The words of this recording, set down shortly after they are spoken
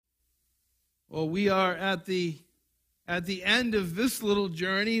Well, we are at the end of this little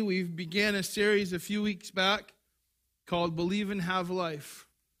journey. We began a series a few weeks back called Believe and Have Life.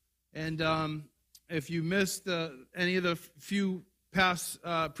 And if you missed any of the few past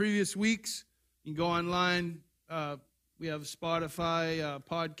previous weeks, you can go online. We have Spotify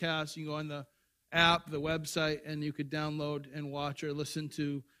podcasts. You can go on the app, the website, and you could download and watch or listen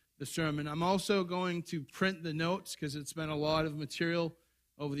to the sermon. I'm also going to print the notes because it's been a lot of material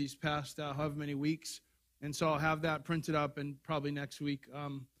over these past however many weeks. And so I'll have that printed up, and probably next week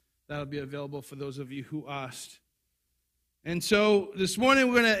that'll be available for those of you who asked. And so this morning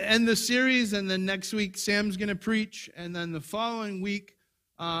we're going to end the series, and then next week Sam's going to preach, and then the following week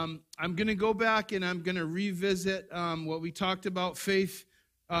I'm going to go back and I'm going to revisit what we talked about faith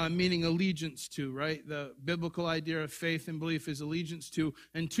meaning allegiance to, right? The biblical idea of faith and belief is allegiance to.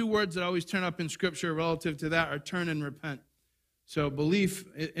 And two words that always turn up in Scripture relative to that are turn and repent. So belief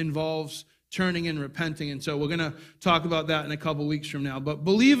involves turning and repenting. And so we're going to talk about that in a couple weeks from now. But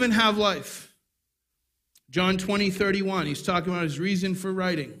believe and have life. John 20:31, he's talking about his reason for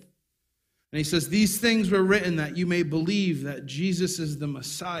writing. And he says, these things were written that you may believe that Jesus is the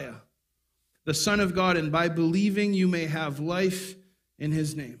Messiah, the Son of God, and by believing you may have life in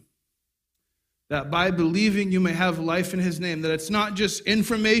his name. That by believing you may have life in his name. That it's not just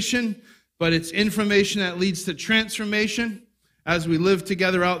information, but it's information that leads to transformation as we live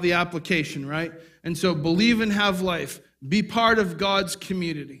together out the application, right? And so believe and have life. Be part of God's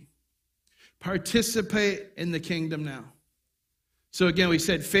community. Participate in the kingdom now. So again, we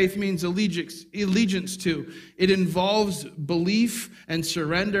said faith means allegiance to. It involves belief and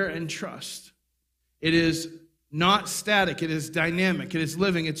surrender and trust. It is not static. It is dynamic. It is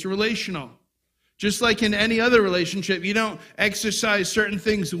living. It's relational. Just like in any other relationship, you don't exercise certain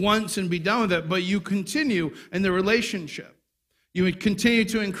things once and be done with it, but you continue in the relationship. You would continue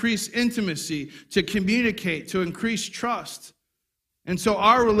to increase intimacy, to communicate, to increase trust. And so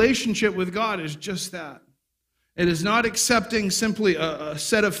our relationship with God is just that. It is not accepting simply a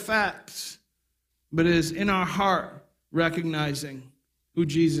set of facts, but it is in our heart recognizing who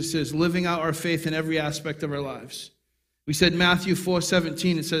Jesus is, living out our faith in every aspect of our lives. We said Matthew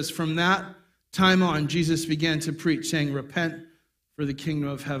 4:17, it says, from that time on, Jesus began to preach, saying, repent, for the kingdom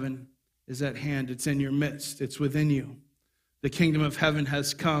of heaven is at hand. It's in your midst. It's within you. The kingdom of heaven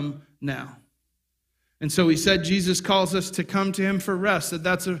has come now. And so we said Jesus calls us to come to him for rest.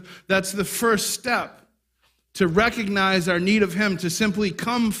 That's the first step, to recognize our need of him, to simply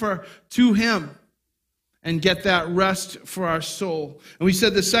come to him and get that rest for our soul. And we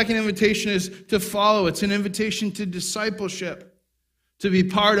said the second invitation is to follow. It's an invitation to discipleship, to be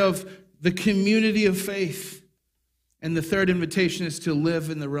part of the community of faith. And the third invitation is to live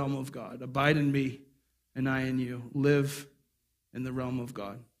in the realm of God. Abide in me and I in you. Live in the realm of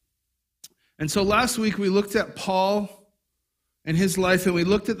God. And so last week we looked at Paul and his life, and we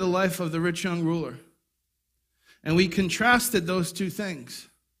looked at the life of the rich young ruler. And we contrasted those two things.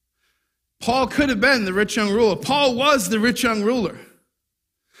 Paul could have been the rich young ruler. Paul was the rich young ruler.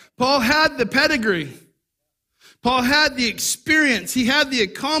 Paul had the pedigree. Paul had the experience. He had the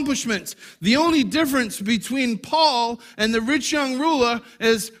accomplishments. The only difference between Paul and the rich young ruler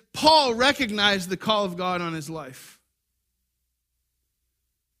is Paul recognized the call of God on his life.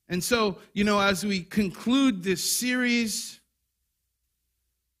 And so, as we conclude this series,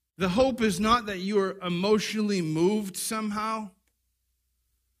 the hope is not that you are emotionally moved somehow.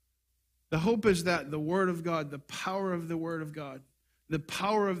 The hope is that the Word of God, the power of the Word of God, the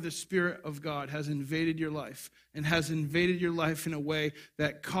power of the Spirit of God has invaded your life, and has invaded your life in a way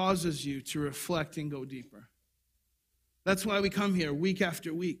that causes you to reflect and go deeper. That's why we come here week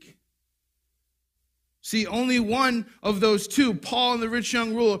after week. See, only one of those two, Paul and the rich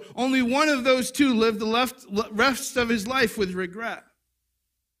young ruler, only one of those two lived the rest of his life with regret.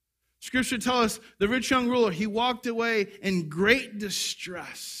 Scripture tells us the rich young ruler, he walked away in great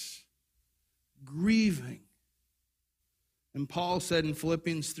distress, grieving. And Paul said in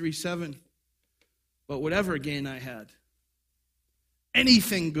Philippians 3:7, but whatever gain I had,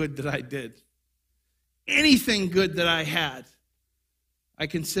 anything good that I did, anything good that I had, I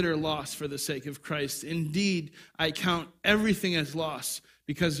consider loss for the sake of Christ. Indeed, I count everything as loss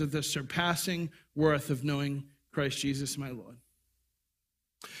because of the surpassing worth of knowing Christ Jesus my Lord.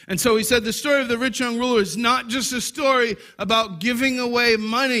 And so he said the story of the rich young ruler is not just a story about giving away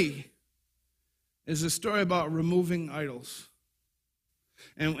money. It's a story about removing idols.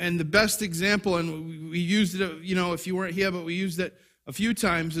 And the best example, and we used it, if you weren't here, but we used it a few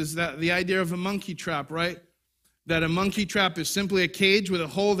times, is that the idea of a monkey trap, right? that a monkey trap is simply a cage with a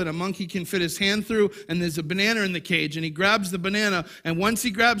hole that a monkey can fit his hand through, and there's a banana in the cage, and he grabs the banana, and once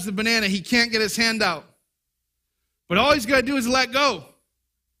he grabs the banana, he can't get his hand out. But all he's got to do is let go.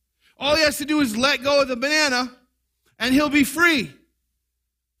 All he has to do is let go of the banana, and he'll be free.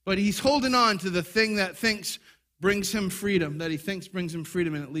 But he's holding on to the thing that thinks brings him freedom, that he thinks brings him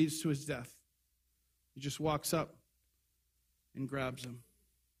freedom, and it leads to his death. He just walks up and grabs him.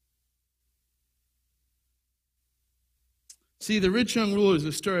 See, the rich young ruler is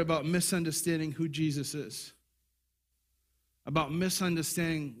a story about misunderstanding who Jesus is, about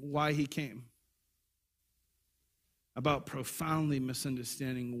misunderstanding why he came, about profoundly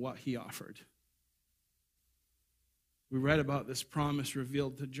misunderstanding what he offered. We read about this promise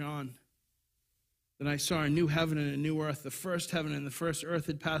revealed to John. Then I saw a new heaven and a new earth. The first heaven and the first earth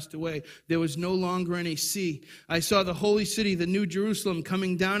had passed away. There was no longer any sea. I saw the holy city, the new Jerusalem,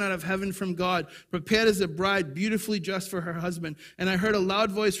 coming down out of heaven from God, prepared as a bride, beautifully dressed for her husband. And I heard a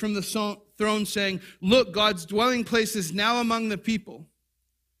loud voice from the throne saying, "Look, God's dwelling place is now among the people."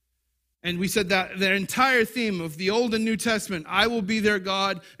 And we said that the entire theme of the Old and New Testament, I will be their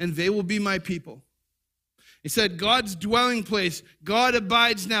God and they will be my people. He said, God's dwelling place, God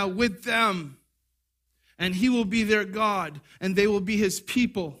abides now with them. And he will be their God, and they will be his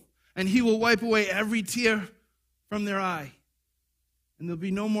people. And he will wipe away every tear from their eye. And there'll be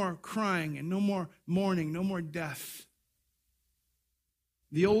no more crying, and no more mourning, no more death.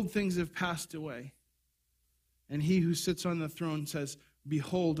 The old things have passed away. And he who sits on the throne says,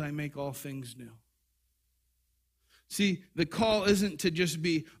 "Behold, I make all things new." See, the call isn't to just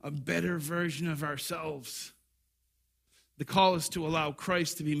be a better version of ourselves. The call is to allow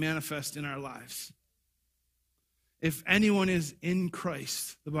Christ to be manifest in our lives. If anyone is in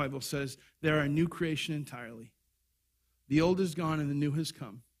Christ, the Bible says, they are a new creation entirely. The old is gone and the new has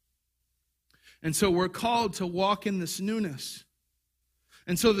come. And so we're called to walk in this newness.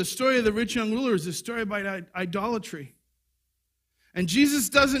 And so the story of the rich young ruler is a story about idolatry. And Jesus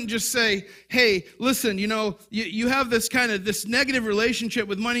doesn't just say, hey, listen, you have this negative relationship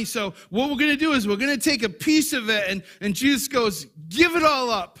with money, so what we're going to do is we're going to take a piece of it, and Jesus goes, give it all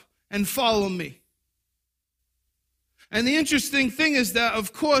up and follow me. And the interesting thing is that,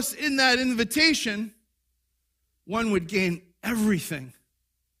 of course, in that invitation, one would gain everything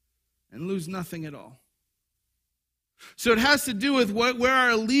and lose nothing at all. So it has to do with where our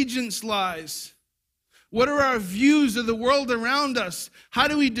allegiance lies. What are our views of the world around us? How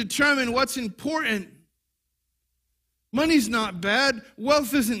do we determine what's important? Money's not bad.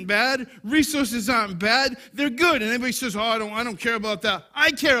 Wealth isn't bad. Resources aren't bad. They're good. And everybody says, I don't care about that.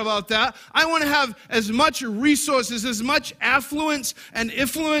 I care about that. I want to have as much resources, as much affluence and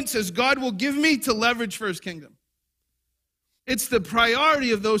influence as God will give me to leverage for his kingdom. It's the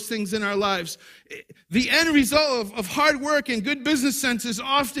priority of those things in our lives. The end result of hard work and good business sense is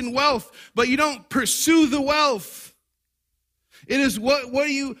often wealth, but you don't pursue the wealth. It is what are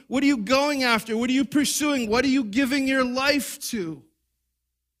you going after? What are you pursuing? What are you giving your life to?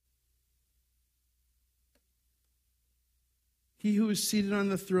 He who is seated on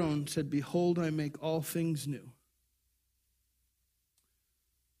the throne said, "Behold, I make all things new."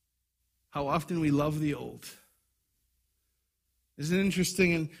 How often we love the old. Isn't it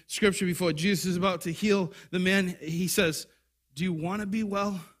interesting in Scripture before Jesus is about to heal the man, he says, do you want to be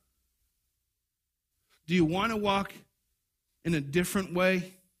well? Do you want to walk in a different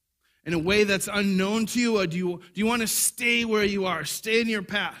way? In a way that's unknown to you? Or do you want to stay where you are? Stay in your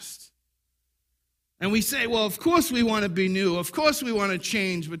past? And we say, well, of course we want to be new. Of course we want to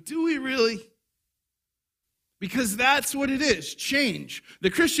change. But do we really? Because that's what it is, change.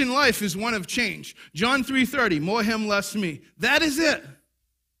 The Christian life is one of change. John 3:30, more him, less me. That is it.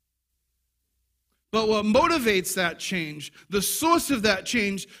 But what motivates that change, the source of that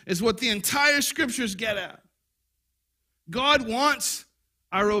change, is what the entire Scriptures get at. God wants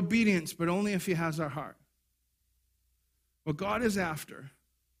our obedience, but only if he has our heart. What God is after,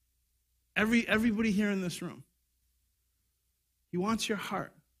 everybody here in this room, he wants your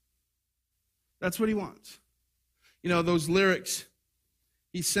heart. That's what he wants. Those lyrics,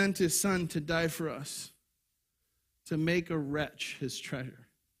 he sent his son to die for us, to make a wretch his treasure.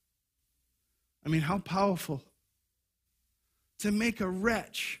 I mean, how powerful. To make a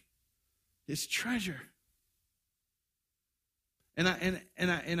wretch his treasure. And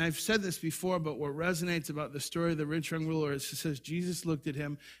I've said this before, but what resonates about the story of the rich young ruler is it says Jesus looked at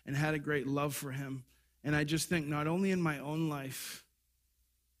him and had a great love for him. And I just think not only in my own life,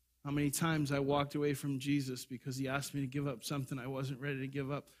 how many times I walked away from Jesus because he asked me to give up something I wasn't ready to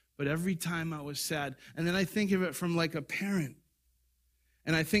give up. But every time I was sad. And then I think of it from like a parent.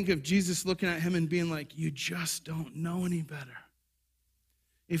 And I think of Jesus looking at him and being like, you just don't know any better.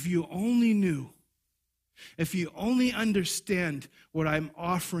 If you only knew, if you only understand what I'm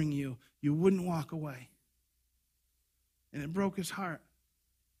offering you, you wouldn't walk away. And it broke his heart.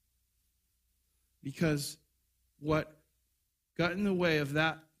 Because what got in the way of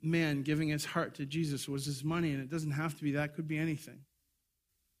that man giving his heart to Jesus was his money, and it doesn't have to be that. It could be anything.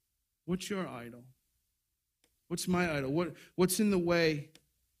 What's your idol? What's my idol? What's in the way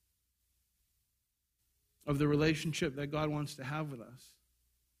of the relationship that God wants to have with us?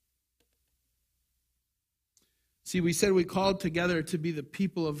 See, we said we called together to be the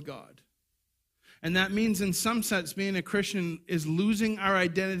people of God. And that means, in some sense, being a Christian is losing our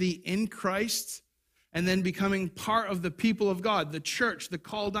identity in Christ and then becoming part of the people of God, the church, the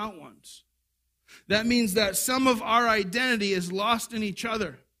called out ones. That means that some of our identity is lost in each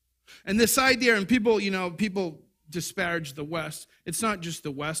other. And this idea, and people disparage the West. It's not just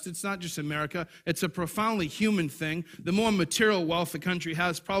the West. It's not just America. It's a profoundly human thing. The more material wealth the country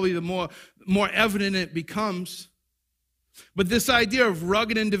has, probably the more evident it becomes. But this idea of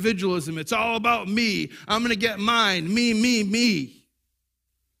rugged individualism, it's all about me. I'm going to get mine. Me, me, me.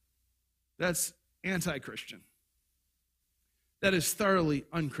 That's anti-Christian. That is thoroughly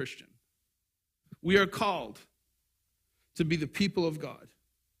unchristian. We are called to be the people of God.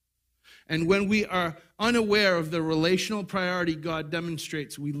 And when we are unaware of the relational priority God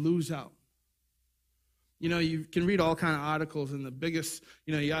demonstrates, we lose out. You know, you can read all kind of articles, and the biggest,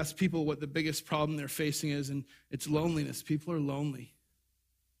 you ask people what the biggest problem they're facing is, and it's loneliness. People are lonely.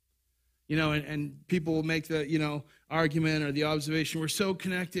 And people will make the, argument or the observation, we're so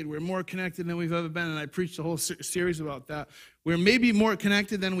connected, we're more connected than we've ever been, and I preached a whole series about that. We're maybe more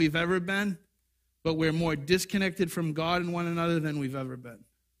connected than we've ever been, but we're more disconnected from God and one another than we've ever been.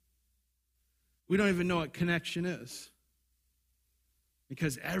 We don't even know what connection is.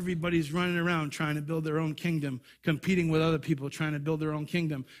 Because everybody's running around trying to build their own kingdom, competing with other people trying to build their own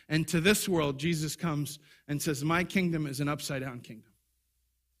kingdom. And to this world, Jesus comes and says, my kingdom is an upside-down kingdom.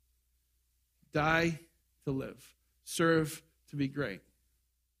 Die to live. Serve to be great.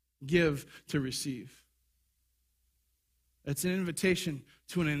 Give to receive. It's an invitation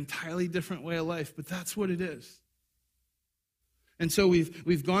to an entirely different way of life, but that's what it is. And so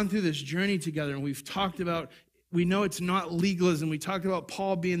we've gone through this journey together, and we've talked about, we know it's not legalism. We talked about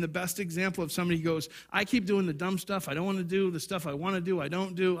Paul being the best example of somebody who goes, I keep doing the dumb stuff I don't want to do, the stuff I want to do, I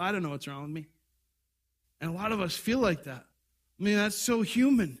don't do. I don't know what's wrong with me. And a lot of us feel like that. I mean, that's so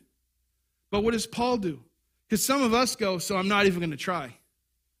human. But what does Paul do? Because some of us go, so I'm not even going to try.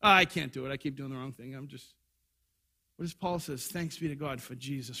 I can't do it. I keep doing the wrong thing. What does Paul says? Thanks be to God for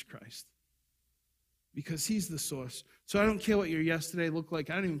Jesus Christ. Because he's the source. So I don't care what your yesterday looked like.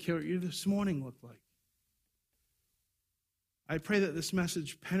 I don't even care what your this morning looked like. I pray that this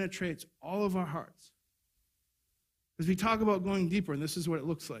message penetrates all of our hearts. As we talk about going deeper, and this is what it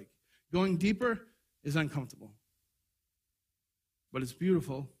looks like. Going deeper is uncomfortable. But it's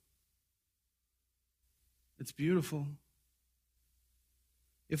beautiful. It's beautiful.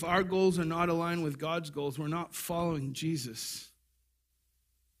 If our goals are not aligned with God's goals, we're not following Jesus.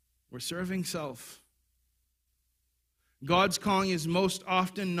 We're serving self. God's calling is most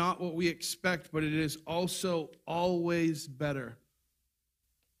often not what we expect, but it is also always better.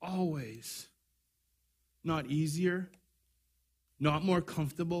 Always. Not easier, not more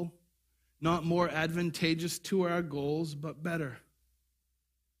comfortable, not more advantageous to our goals, but better.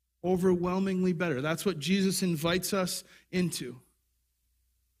 Overwhelmingly better. That's what Jesus invites us into.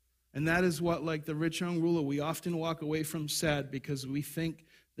 And that is what, like the rich young ruler, we often walk away from sad because we think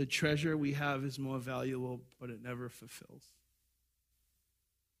the treasure we have is more valuable, but it never fulfills.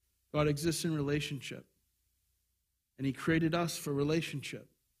 God exists in relationship, and he created us for relationship.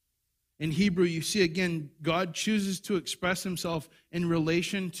 In Hebrew, you see again, God chooses to express himself in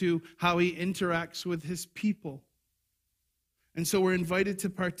relation to how he interacts with his people. And so we're invited to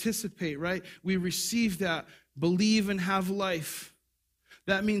participate, right? We receive that, believe and have life.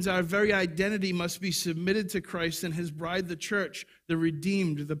 That means our very identity must be submitted to Christ and his bride, the church, the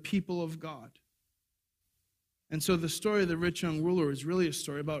redeemed, the people of God. And so the story of the rich young ruler is really a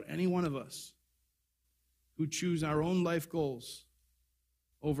story about any one of us who choose our own life goals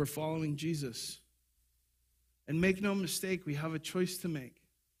over following Jesus. And make no mistake, we have a choice to make.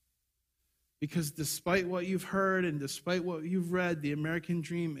 Because despite what you've heard and despite what you've read, the American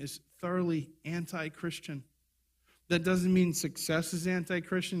dream is thoroughly anti-Christian. That doesn't mean success is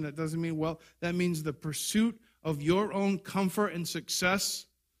anti-Christian. That doesn't mean, that means the pursuit of your own comfort and success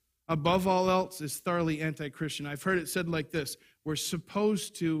above all else is thoroughly anti-Christian. I've heard it said like this: we're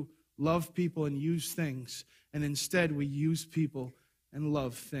supposed to love people and use things, and instead we use people and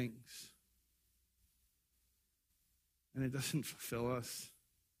love things. And it doesn't fulfill us.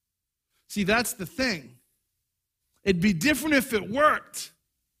 See, that's the thing. It'd be different if it worked.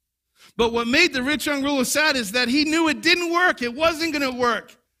 But what made the rich young ruler sad is that he knew it didn't work. It wasn't going to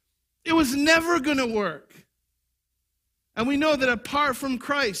work. It was never going to work. And we know that apart from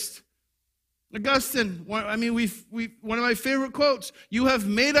Christ, Augustine, one of my favorite quotes, "You have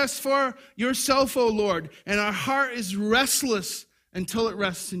made us for yourself, O Lord, and our heart is restless until it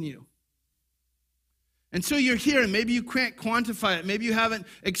rests in you." And so you're here, and maybe you can't quantify it. Maybe you haven't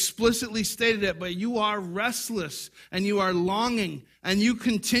explicitly stated it, but you are restless, and you are longing, and you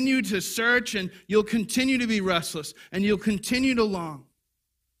continue to search, and you'll continue to be restless, and you'll continue to long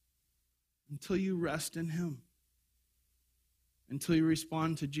until you rest in him, until you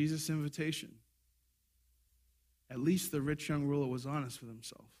respond to Jesus' invitation. At least the rich young ruler was honest with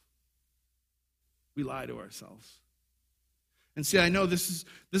himself. We lie to ourselves. And see, I know this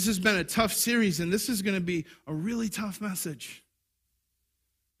has been a tough series, and this is going to be a really tough message.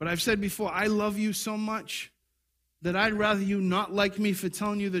 But I've said before, I love you so much that I'd rather you not like me for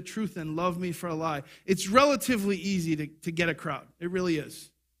telling you the truth than love me for a lie. It's relatively easy to get a crowd. It really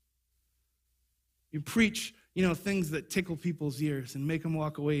is. You preach, things that tickle people's ears and make them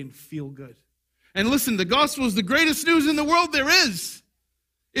walk away and feel good. And listen, the gospel is the greatest news in the world there is.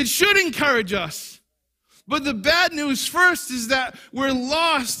 It should encourage us. But the bad news first is that we're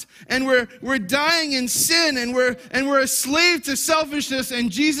lost and we're dying in sin and we're a slave to selfishness, and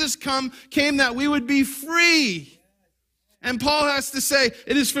Jesus came that we would be free. And Paul has to say,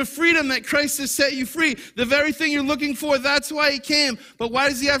 it is for freedom that Christ has set you free. The very thing you're looking for, that's why he came. But why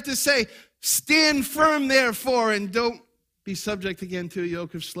does he have to say, stand firm therefore and don't be subject again to a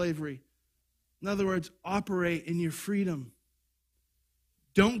yoke of slavery? In other words, operate in your freedom.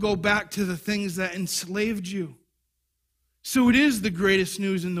 Don't go back to the things that enslaved you. So it is the greatest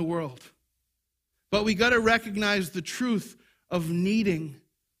news in the world. But we got to recognize the truth of needing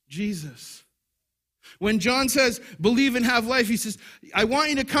Jesus. When John says, believe and have life, he says, I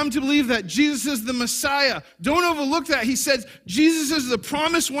want you to come to believe that Jesus is the Messiah. Don't overlook that. He says, Jesus is the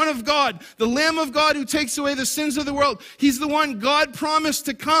promised one of God, the Lamb of God who takes away the sins of the world. He's the one God promised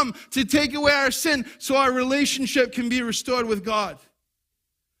to come to take away our sin so our relationship can be restored with God.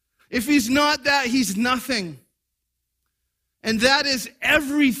 If he's not that, he's nothing. And that is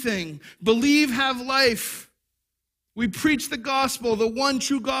everything. Believe, have life. We preach the gospel, the one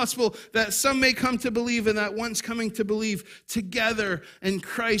true gospel that some may come to believe, and that one's coming to believe. Together in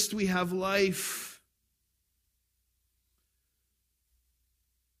Christ we have life.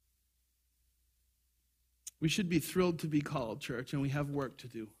 We should be thrilled to be called, church, and we have work to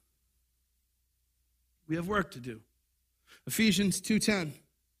do. We have work to do. Ephesians 2:10.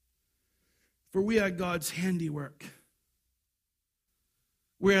 For we are God's handiwork.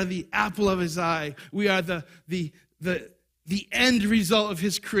 We are the apple of his eye. We are the end result of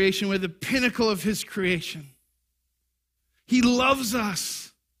his creation. We're the pinnacle of his creation. He loves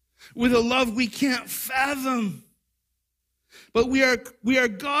us with a love we can't fathom. But we are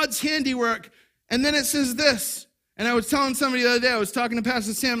God's handiwork. And then it says this. And I was telling somebody the other day, I was talking to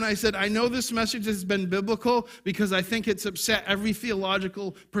Pastor Sam, and I said, I know this message has been biblical because I think it's upset every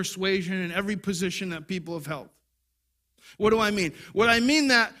theological persuasion and every position that people have held. What do I mean? What I mean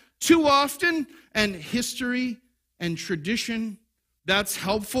that too often, and history and tradition, that's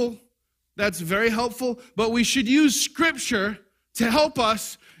helpful. That's very helpful. But we should use Scripture to help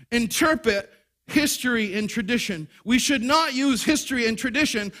us interpret history and tradition. We should not use history and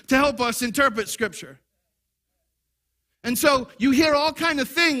tradition to help us interpret Scripture. And so you hear all kinds of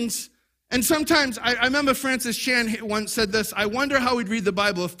things, and sometimes, I remember Francis Chan once said this, I wonder how we'd read the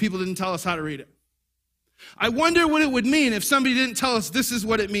Bible if people didn't tell us how to read it. I wonder what it would mean if somebody didn't tell us this is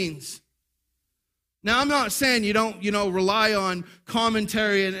what it means. Now, I'm not saying you don't, rely on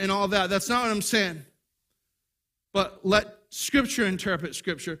commentary and all that. That's not what I'm saying. But let Scripture interpret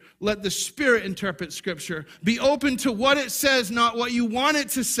Scripture. Let the Spirit interpret Scripture. Be open to what it says, not what you want it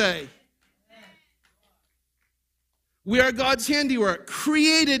to say. We are God's handiwork,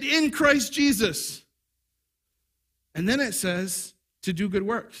 created in Christ Jesus. And then it says to do good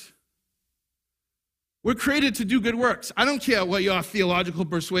works. We're created to do good works. I don't care what your theological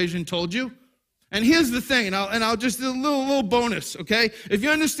persuasion told you. And here's the thing, and I'll just do a little bonus, okay? If you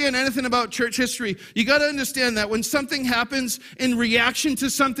understand anything about church history, you got to understand that when something happens in reaction to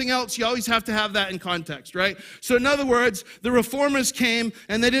something else, you always have to have that in context, right? So in other words, the reformers came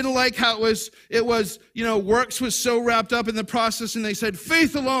and they didn't like how it was, works was so wrapped up in the process, and they said,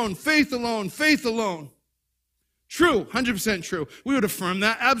 faith alone, faith alone, faith alone. True, 100% true. We would affirm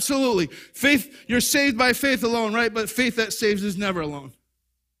that, absolutely. Faith, you're saved by faith alone, right? But faith that saves is never alone.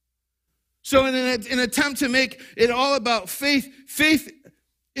 So in an attempt to make it all about faith, faith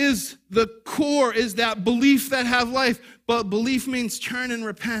is the core, is that belief that have life. But belief means turn and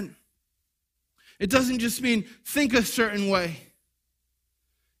repent. It doesn't just mean think a certain way.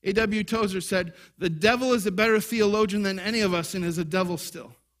 A.W. Tozer said, the devil is a better theologian than any of us and is a devil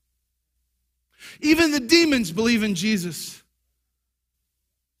still. Even the demons believe in Jesus.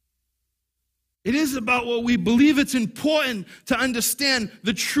 It is about what we believe. It's important to understand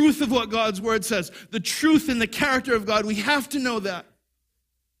the truth of what God's word says, the truth and the character of God. We have to know that.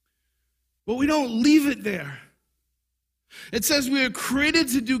 But we don't leave it there. It says we are created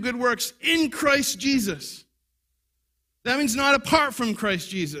to do good works in Christ Jesus. That means not apart from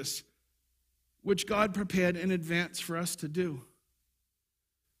Christ Jesus, which God prepared in advance for us to do.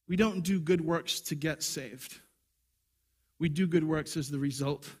 We don't do good works to get saved. We do good works as the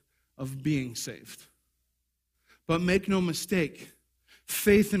result of being saved. But make no mistake,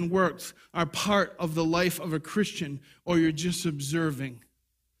 faith and works are part of the life of a Christian, or you're just observing.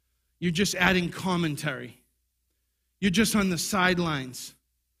 You're just adding commentary. You're just on the sidelines.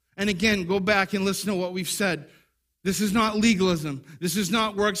 And again, go back and listen to what we've said. This is not legalism. This is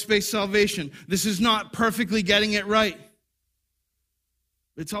not works-based salvation. This is not perfectly getting it right.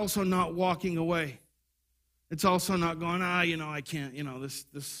 It's also not walking away. It's also not going, I can't,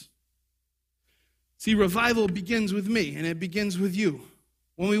 this. See, revival begins with me, and it begins with you.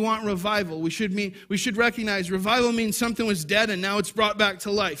 When we want revival, we should recognize revival means something was dead and now it's brought back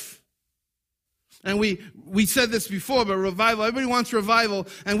to life. And we said this before, but revival, everybody wants revival.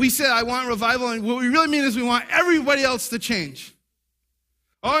 And we said, I want revival, and what we really mean is we want everybody else to change.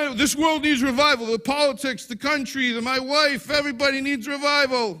 Oh, this world needs revival. The politics, the country, my wife, everybody needs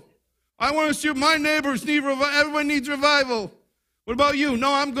revival. I want to see my neighbors need revival. Everybody needs revival. What about you?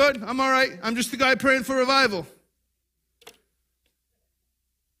 No, I'm good. I'm all right. I'm just the guy praying for revival.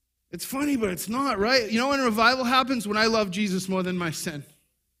 It's funny, but it's not, right? You know when revival happens? When I love Jesus more than my sin.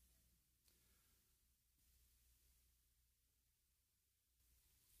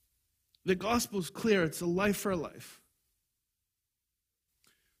 The gospel's clear. It's a life for a life.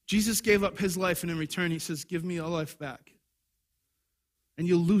 Jesus gave up his life, and in return, he says, give me your life back. And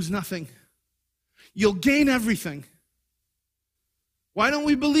you'll lose nothing. You'll gain everything. Why don't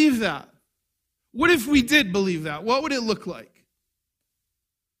we believe that? What if we did believe that? What would it look like?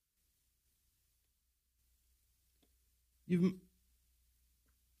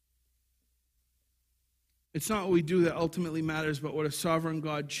 It's not what we do that ultimately matters, but what a sovereign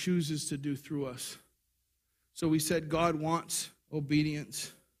God chooses to do through us. So we said God wants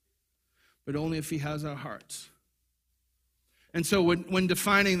obedience, but only if he has our hearts. And so when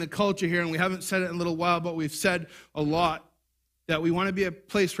defining the culture here, and we haven't said it in a little while, but we've said a lot, that we want to be a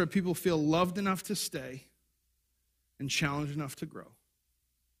place where people feel loved enough to stay and challenged enough to grow.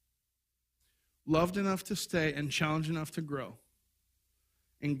 Loved enough to stay and challenged enough to grow.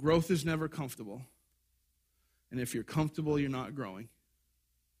 And growth is never comfortable. And if you're comfortable, you're not growing.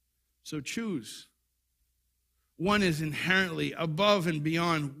 So choose. One is inherently above and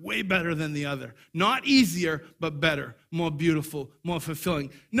beyond, way better than the other. Not easier, but better, more beautiful, more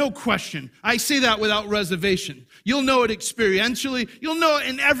fulfilling. No question. I say that without reservation. You'll know it experientially. You'll know it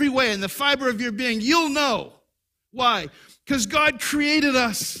in every way, in the fiber of your being. You'll know. Why? Because God created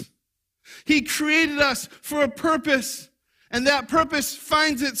us. He created us for a purpose. And that purpose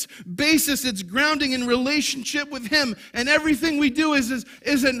finds its basis, its grounding in relationship with him. And everything we do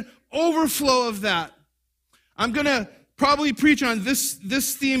is an overflow of that. I'm going to probably preach on this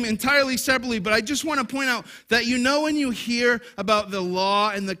theme entirely separately, but I just want to point out that when you hear about the law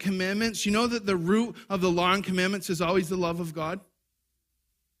and the commandments, you know that the root of the law and commandments is always the love of God?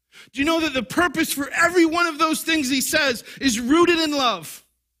 Do you know that the purpose for every one of those things he says is rooted in love?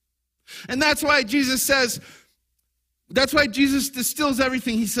 And that's why Jesus distills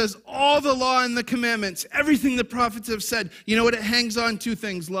everything. He says, all the law and the commandments, everything the prophets have said, you know what it hangs on? Two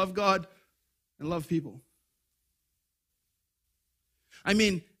things, love God and love people. I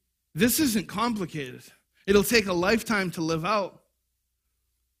mean, this isn't complicated. It'll take a lifetime to live out.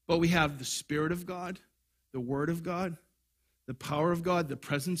 But we have the Spirit of God, the Word of God, the power of God, the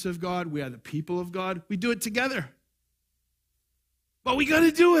presence of God. We are the people of God. We do it together. But we got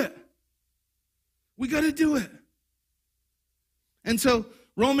to do it. We got to do it. And so,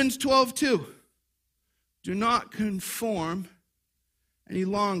 Romans 12:2. Do not conform any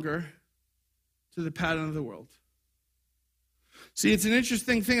longer to the pattern of the world. See, it's an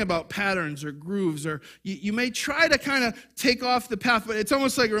interesting thing about patterns or grooves, or you may try to kind of take off the path, but it's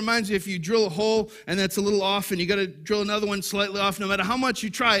almost like it reminds you if you drill a hole and that's a little off and you got to drill another one slightly off, no matter how much you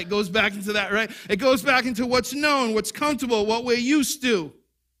try, it goes back into that, right? It goes back into what's known, what's comfortable, what we're used to.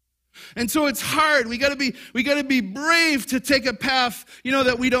 And so it's hard. We got to be brave to take a path,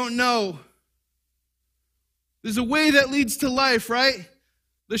 that we don't know. There's a way that leads to life, right?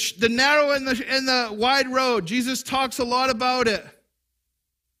 The narrow and the wide road. Jesus talks a lot about it.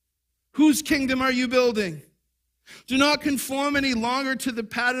 Whose kingdom are you building? Do not conform any longer to the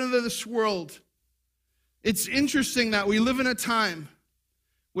pattern of this world. It's interesting that we live in a time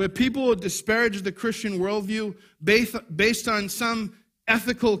where people will disparage the Christian worldview based on some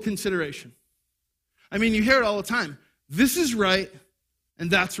ethical consideration. I mean, you hear it all the time. This is right,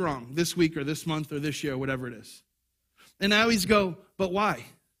 and that's wrong, this week or this month or this year, or whatever it is. And I always go, but why?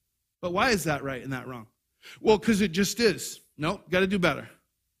 But why is that right and that wrong? Well, because it just is. No, got to do better.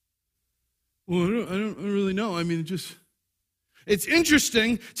 Well, I don't really know. I mean, it's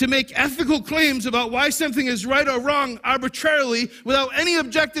interesting to make ethical claims about why something is right or wrong arbitrarily without any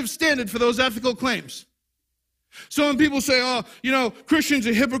objective standard for those ethical claims. So when people say, Christians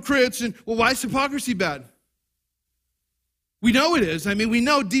are hypocrites, and well, why is hypocrisy bad? We know it is. I mean, we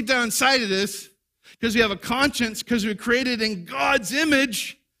know deep down inside it is because we have a conscience, because we're created in God's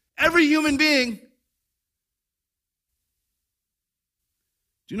image. Every human being.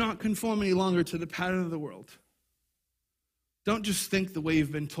 Do not conform any longer to the pattern of the world. Don't just think the way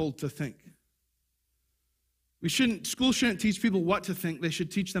you've been told to think. Schools shouldn't teach people what to think. They should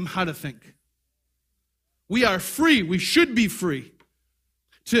teach them how to think. We are free. We should be free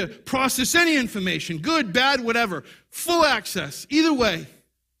to process any information, good, bad, whatever. Full access, either way.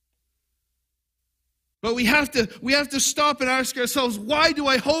 But we have to stop and ask ourselves, why do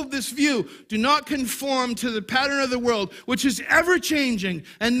I hold this view? Do not conform to the pattern of the world, which is ever-changing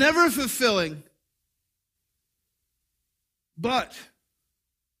and never fulfilling. But,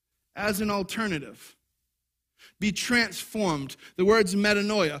 as an alternative, be transformed. The word's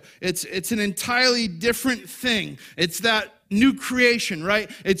metanoia. It's an entirely different thing. It's that new creation, right?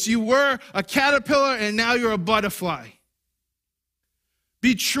 It's you were a caterpillar and now you're a butterfly.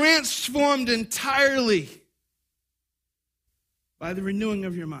 Be transformed entirely by the renewing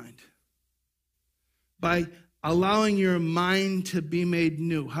of your mind. By allowing your mind to be made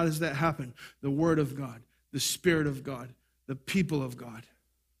new. How does that happen? The Word of God, the Spirit of God, the people of God.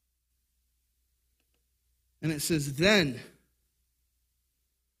 And it says, then,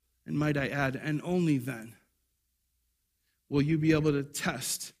 and might I add, and only then, will you be able to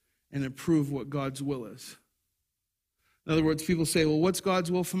test and approve what God's will is. In other words, people say, well, what's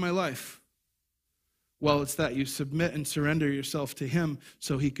God's will for my life? Well, it's that you submit and surrender yourself to Him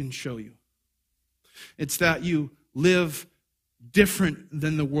so He can show you. It's that you live different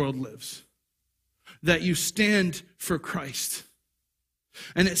than the world lives. That you stand for Christ.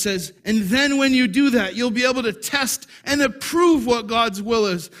 And it says, and then when you do that, you'll be able to test and approve what God's will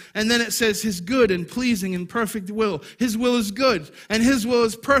is. And then it says His good and pleasing and perfect will. His will is good, and His will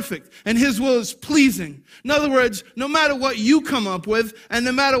is perfect, and His will is pleasing. In other words, no matter what you come up with, and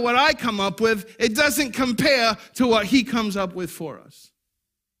no matter what I come up with, it doesn't compare to what He comes up with for us.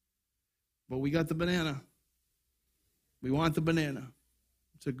 But we got the banana. We want the banana.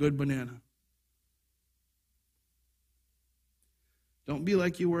 It's a good banana. Don't be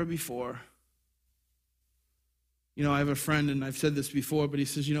like you were before. I have a friend, and I've said this before, but he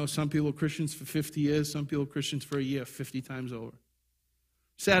says, some people are Christians for 50 years, some people are Christians for a year, 50 times over.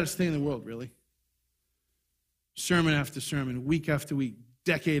 Saddest thing in the world, really. Sermon after sermon, week after week,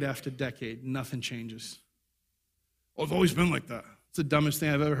 decade after decade, nothing changes. Oh, it's always been like that. It's the dumbest thing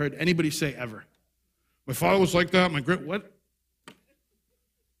I've ever heard anybody say ever. My father was like that, what? What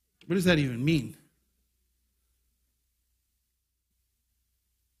does that even mean?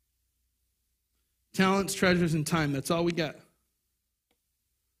 Talents, treasures, and time. That's all we got.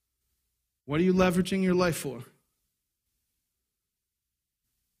 What are you leveraging your life for?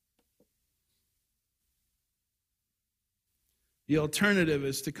 The alternative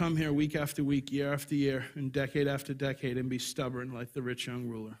is to come here week after week, year after year, and decade after decade, and be stubborn like the rich young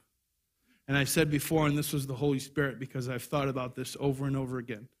ruler. And I said before, and this was the Holy Spirit, because I've thought about this over and over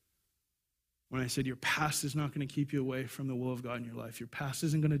again. When I said your past is not going to keep you away from the will of God in your life. Your past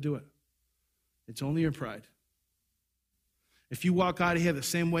isn't going to do it. It's only your pride. If you walk out of here the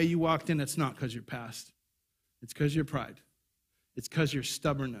same way you walked in, it's not because you're past. It's because your pride. It's because your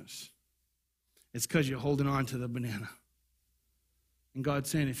stubbornness. It's because you're holding on to the banana. And God's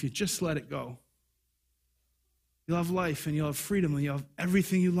saying, if you just let it go, you'll have life and you'll have freedom and you'll have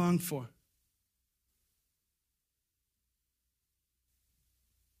everything you long for.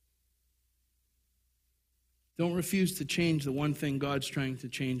 Don't refuse to change the one thing God's trying to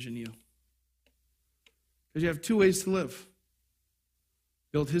change in you. Because you have two ways to live.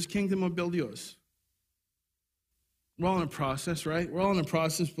 Build his kingdom or build yours. We're all in a process, right? We're all in a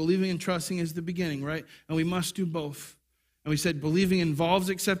process. Believing and trusting is the beginning, right? And we must do both. And we said believing involves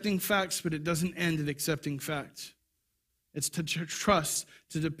accepting facts, but it doesn't end at accepting facts. It's to trust,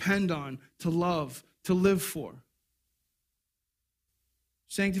 to depend on, to love, to live for.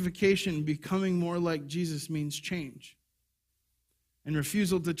 Sanctification, becoming more like Jesus, means change. And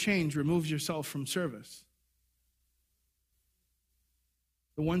refusal to change removes yourself from service.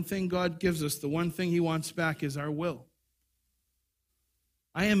 The one thing God gives us, the one thing he wants back is our will.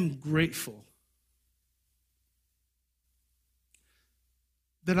 I am grateful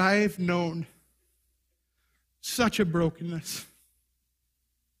that I've known such a brokenness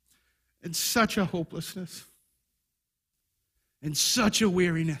and such a hopelessness and such a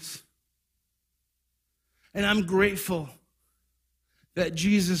weariness. And I'm grateful that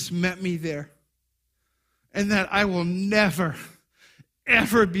Jesus met me there and that I will never,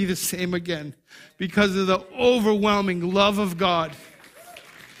 ever be the same again because of the overwhelming love of God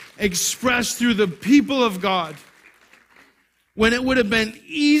expressed through the people of God, when it would have been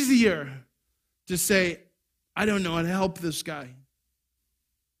easier to say, I don't know how to help this guy.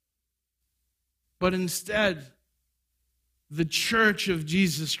 But instead, the church of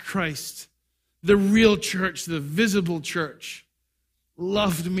Jesus Christ, the real church, the visible church,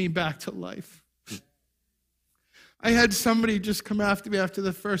 loved me back to life. I had somebody just come after me after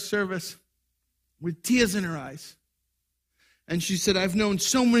the first service with tears in her eyes. And she said, I've known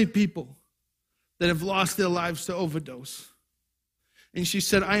so many people that have lost their lives to overdose. And she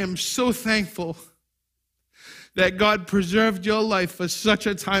said, I am so thankful that God preserved your life for such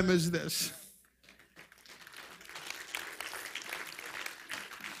a time as this.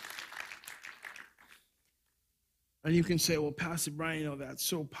 And you can say, well, Pastor Brian, that's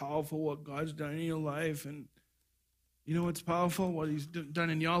so powerful what God's done in your life. And you know what's powerful? What he's done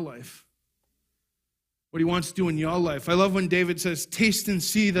in your life. What he wants to do in your life. I love when David says, taste and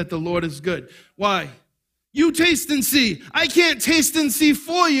see that the Lord is good. Why? You taste and see. I can't taste and see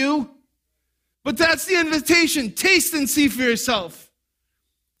for you. But that's the invitation. Taste and see for yourself.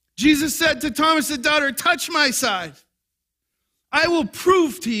 Jesus said to Thomas the doubter, touch my side. I will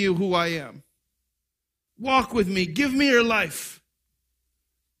prove to you who I am. Walk with me. Give me your life.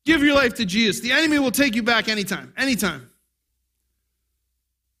 Give your life to Jesus. The enemy will take you back anytime. Anytime.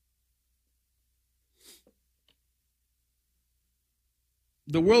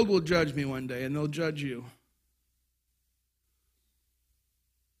 The world will judge me one day, and they'll judge you.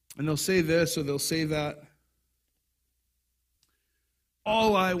 And they'll say this or they'll say that.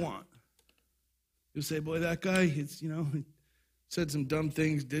 All I want. You'll say, boy, that guy, he said some dumb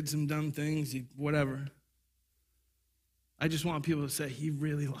things, did some dumb things, whatever. I just want people to say, he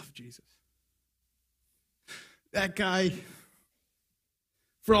really loved Jesus. That guy,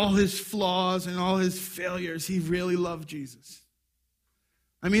 for all his flaws and all his failures, he really loved Jesus.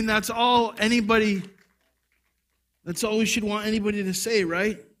 I mean, that's all we should want anybody to say,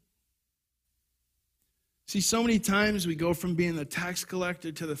 right? See, so many times we go from being the tax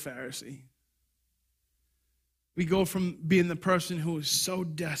collector to the Pharisee. We go from being the person who is so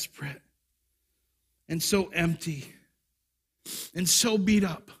desperate and so empty and so beat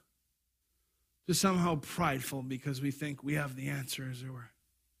up to somehow prideful because we think we have the answers.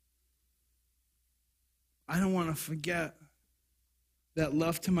 I don't want to forget that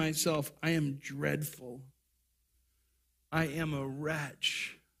left to myself, I am dreadful. I am a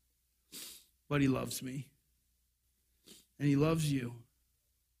wretch. But he loves me. And he loves you.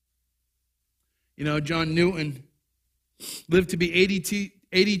 You know, John Newton lived to be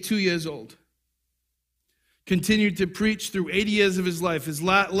 82 years old. Continued to preach through 80 years of his life. His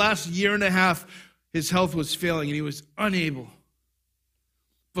last year and a half, his health was failing and he was unable.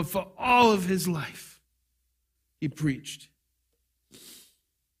 But for all of his life, he preached.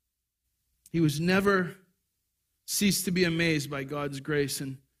 He was never ceased to be amazed by God's grace.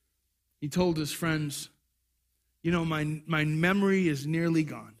 And he told his friends, my memory is nearly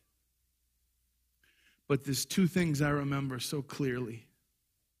gone. But there's two things I remember so clearly.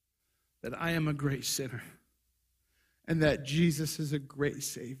 That I am a great sinner. And that Jesus is a great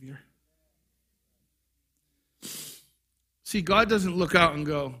Savior. See, God doesn't look out and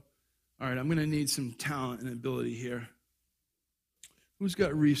go, all right, I'm going to need some talent and ability here. Who's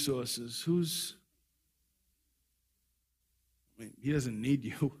got resources? He doesn't need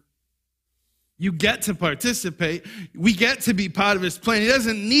you. You get to participate. We get to be part of his plan. He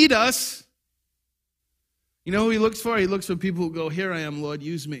doesn't need us. You know who he looks for? He looks for people who go, here I am, Lord,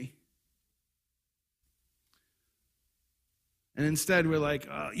 use me. And instead we're like,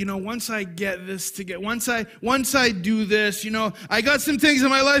 once I get this once I do this, I got some things in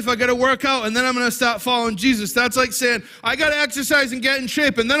my life I got to work out, and then I'm going to start following Jesus. That's like saying, I got to exercise and get in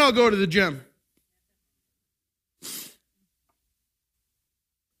shape, and then I'll go to the gym.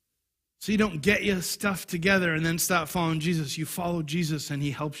 So you don't get your stuff together and then start following Jesus. You follow Jesus and he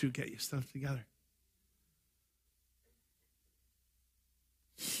helps you get your stuff together.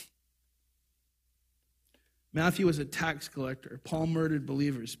 Matthew was a tax collector. Paul murdered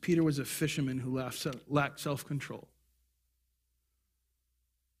believers. Peter was a fisherman who lacked self-control.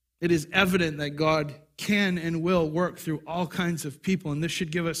 It is evident that God can and will work through all kinds of people, and this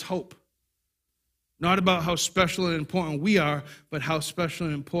should give us hope. Not about how special and important we are, but how special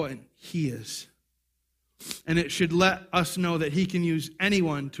and important he is. And it should let us know that he can use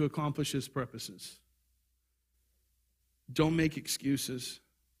anyone to accomplish his purposes. Don't make excuses.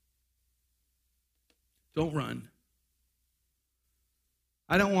 Don't run.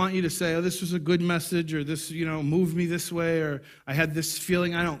 I don't want you to say, this was a good message, or this, moved me this way, or I had this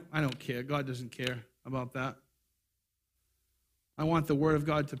feeling. I don't care. God doesn't care about that. I want the word of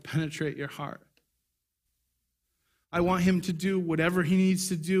God to penetrate your heart. I want him to do whatever he needs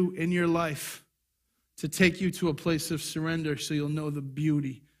to do in your life to take you to a place of surrender so you'll know the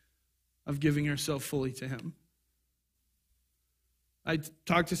beauty of giving yourself fully to him. I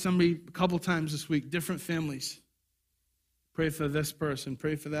talked to somebody a couple times this week, different families. Pray for this person,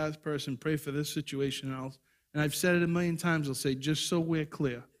 pray for that person, pray for this situation. And I've said it a million times. I'll say, just so we're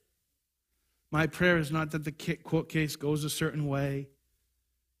clear. My prayer is not that the court case goes a certain way.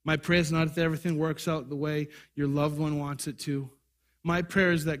 My prayer is not that everything works out the way your loved one wants it to. My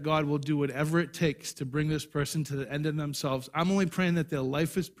prayer is that God will do whatever it takes to bring this person to the end of themselves. I'm only praying that their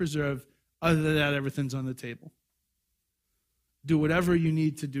life is preserved. Other than that, everything's on the table. Do whatever you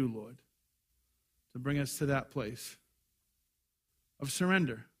need to do, Lord, to bring us to that place of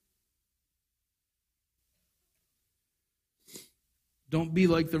surrender. Don't be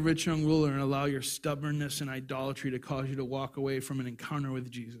like the rich young ruler and allow your stubbornness and idolatry to cause you to walk away from an encounter with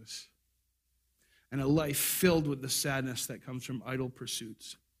Jesus and a life filled with the sadness that comes from idle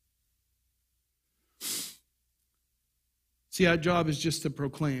pursuits. See, our job is just to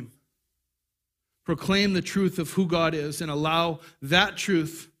proclaim. Proclaim the truth of who God is and allow that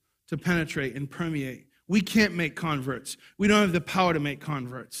truth to penetrate and permeate. We can't make converts. We don't have the power to make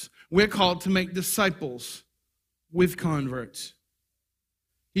converts. We're called to make disciples with converts.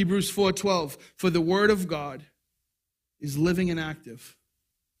 Hebrews 4:12, for the word of God is living and active.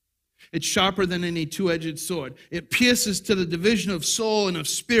 It's sharper than any two-edged sword. It pierces to the division of soul and of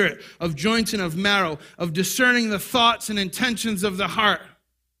spirit, of joints and of marrow, of discerning the thoughts and intentions of the heart.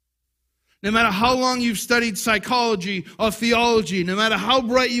 No matter how long you've studied psychology or theology, no matter how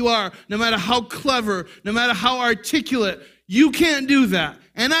bright you are, no matter how clever, no matter how articulate, you can't do that.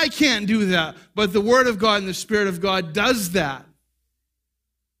 And I can't do that. But the Word of God and the Spirit of God does that.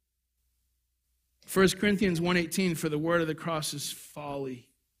 1 Corinthians 1:18, for the word of the cross is folly.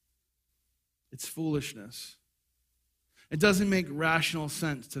 It's foolishness. It doesn't make rational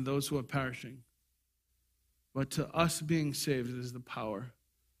sense to those who are perishing. But to us being saved, it is the power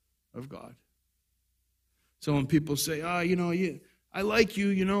of God. So when people say, I like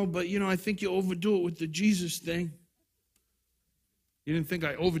you, but, I think you overdo it with the Jesus thing. You didn't think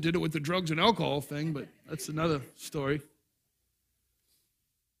I overdid it with the drugs and alcohol thing, but that's another story.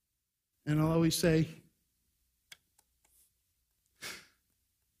 And I'll always say,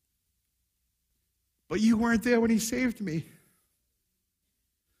 but you weren't there when he saved me.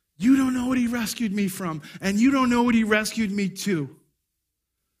 You don't know what he rescued me from, and you don't know what he rescued me to.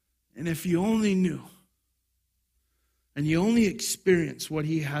 And if you only knew, and you only experienced what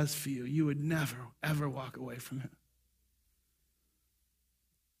he has for you, you would never, ever walk away from it.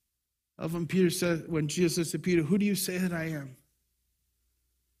 When Jesus says to Peter, who do you say that I am?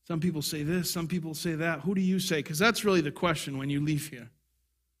 Some people say this, some people say that. Who do you say? Because that's really the question when you leave here.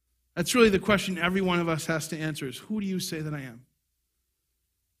 That's really the question every one of us has to answer is, who do you say that I am?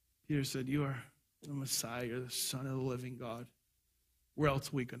 Peter said, you are the Messiah, you're the Son of the living God. Where else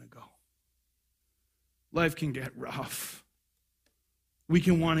are we going to go? Life can get rough. We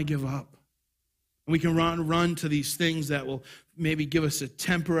can want to give up. We can run to these things that will maybe give us a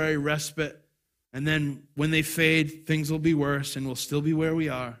temporary respite. And then when they fade, things will be worse and we'll still be where we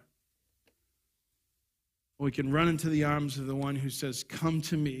are. Or we can run into the arms of the one who says, come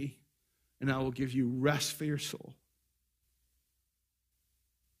to me and I will give you rest for your soul.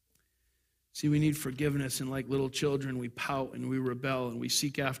 See, we need forgiveness, and like little children, we pout and we rebel and we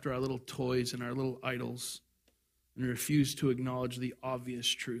seek after our little toys and our little idols and refuse to acknowledge the obvious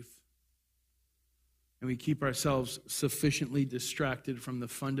truth. and we keep ourselves sufficiently distracted from the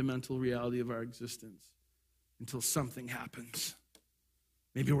fundamental reality of our existence until something happens.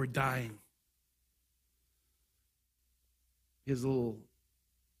 Maybe we're dying. Here's a little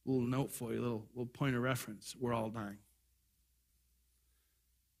note for you, a little point of reference. We're all dying.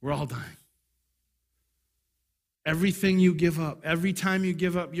 We're all dying. Everything you give up, every time you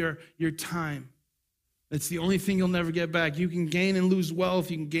give up your time, it's the only thing you'll never get back. You can gain and lose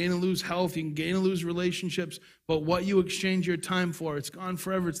wealth, you can gain and lose health, you can gain and lose relationships, but what you exchange your time for, it's gone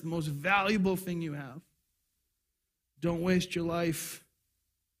forever. It's the most valuable thing you have. Don't waste your life.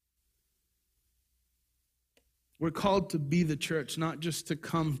 We're called to be the church, not just to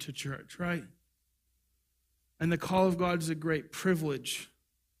come to church, right? And the call of God is a great privilege.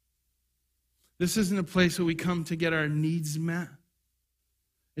 This isn't a place where we come to get our needs met.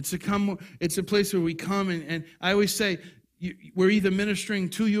 It's a place where we come, and I always say, we're either ministering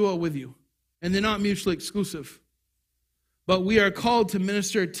to you or with you. And they're not mutually exclusive. But we are called to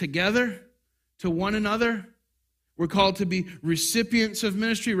minister together to one another. We're called to be recipients of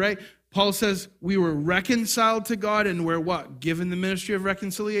ministry, right? Paul says we were reconciled to God, and we're what? Given the ministry of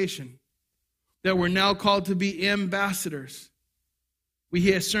reconciliation. That we're now called to be ambassadors. We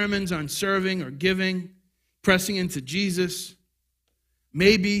hear sermons on serving or giving, pressing into Jesus.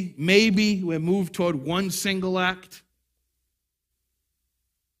 Maybe we're moved toward one single act.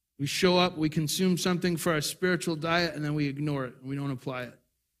 We show up, we consume something for our spiritual diet, and then we ignore it, and we don't apply it.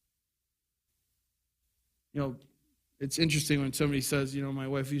 You know, it's interesting when somebody says, my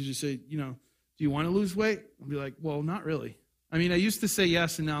wife usually say, do you want to lose weight? I'll be like, well, not really. I mean, I used to say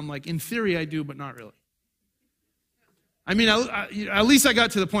yes, and now I'm like, in theory I do, but not really. I mean, at least I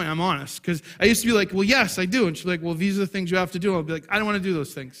got to the point, I'm honest, because I used to be like, well, yes, I do. And she's like, well, these are the things you have to do. I'll be like, I don't want to do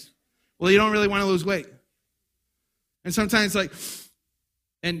those things. Well, you don't really want to lose weight. And sometimes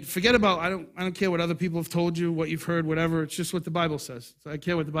and forget about, I don't care what other people have told you, what you've heard, whatever. It's just what the Bible says. So I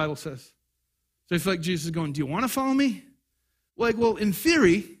care what the Bible says. So I feel like Jesus is going, do you want to follow me? Well, in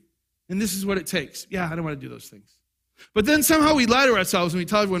theory, and this is what it takes. Yeah, I don't want to do those things. But then somehow we lie to ourselves and we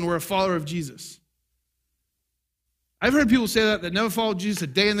tell everyone we're a follower of Jesus. I've heard people say that never followed Jesus a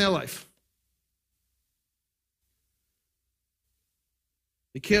day in their life.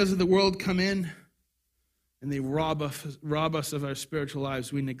 The cares of the world come in and they rob us of our spiritual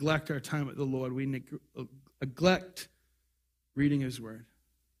lives. We neglect our time with the Lord. We neglect reading His Word.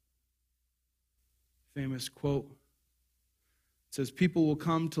 Famous quote. It says, people will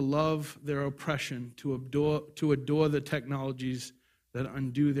come to love their oppression, to adore the technologies that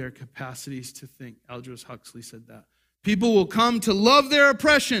undo their capacities to think. Aldous Huxley said that. People will come to love their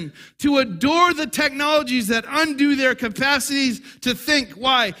oppression, to adore the technologies that undo their capacities to think.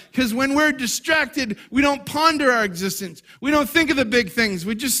 Why? Because when we're distracted, we don't ponder our existence. We don't think of the big things.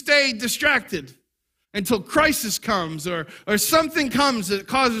 We just stay distracted until crisis comes or something comes that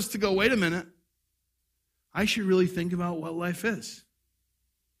causes us to go, wait a minute. I should really think about what life is.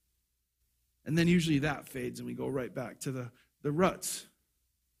 And then usually that fades and we go right back to the ruts,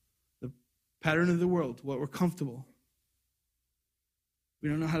 the pattern of the world, what we're comfortable. We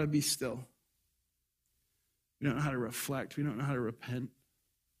don't know how to be still. We don't know how to reflect. We don't know how to repent.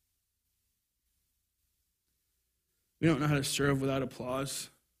 We don't know how to serve without applause.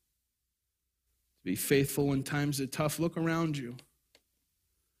 To be faithful when times are tough. Look around you.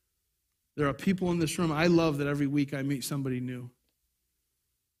 There are people in this room. I love that every week I meet somebody new.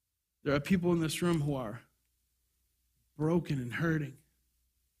 There are people in this room who are broken and hurting.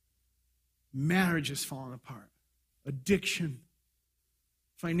 Marriage is falling apart. Addiction.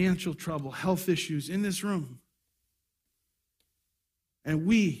 Financial trouble, health issues in this room. And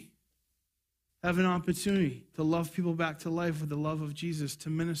we have an opportunity to love people back to life with the love of Jesus,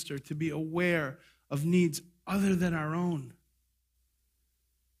 to minister, to be aware of needs other than our own.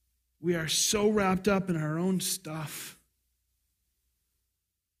 We are so wrapped up in our own stuff.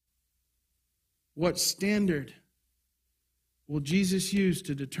 What standard will Jesus use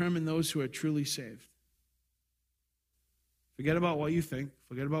to determine those who are truly saved? Forget about what you think.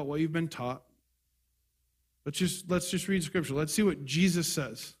 Forget about what you've been taught. Let's just read Scripture. Let's see what Jesus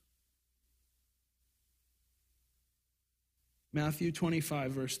says. Matthew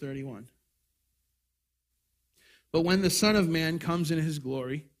 25, verse 31. But when the Son of Man comes in His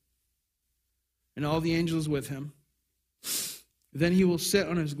glory, and all the angels with Him, then He will sit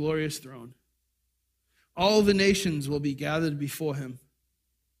on His glorious throne. All the nations will be gathered before Him.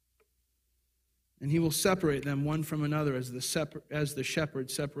 And He will separate them one from another as the shepherd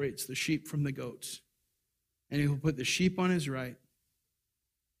separates the sheep from the goats. And He will put the sheep on His right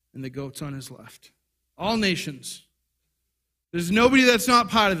and the goats on His left. All nations. There's nobody that's not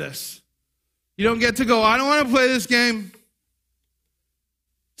part of this. You don't get to go, I don't want to play this game.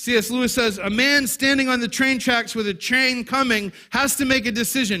 C.S. Lewis says, a man standing on the train tracks with a train coming has to make a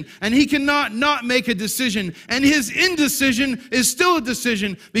decision, and he cannot not make a decision, and his indecision is still a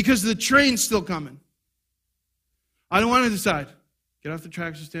decision because the train's still coming. I don't want to decide. Get off the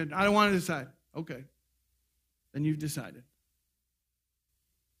tracks and stand. I don't want to decide. Okay. Then you've decided.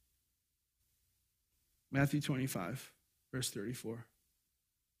 Matthew 25, verse 34.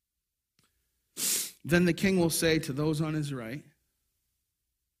 Then the king will say to those on his right,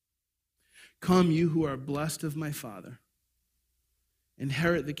 come, you who are blessed of my Father.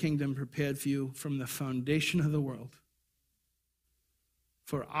 Inherit the kingdom prepared for you from the foundation of the world.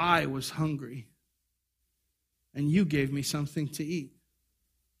 For I was hungry, and you gave me something to eat.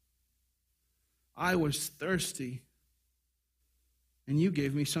 I was thirsty, and you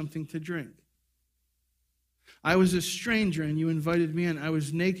gave me something to drink. I was a stranger, and you invited me in. I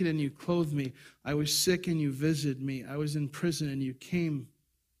was naked, and you clothed me. I was sick, and you visited me. I was in prison, and you came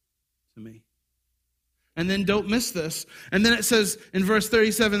to me. And then don't miss this. And then it says in verse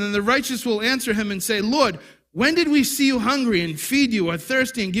 37, and the righteous will answer him and say, Lord, when did we see you hungry and feed you, or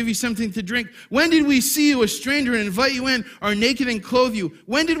thirsty and give you something to drink? When did we see you a stranger and invite you in, or naked and clothe you?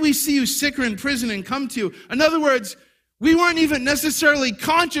 When did we see you sick or in prison and come to you? In other words, we weren't even necessarily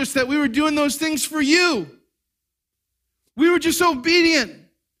conscious that we were doing those things for you. We were just obedient.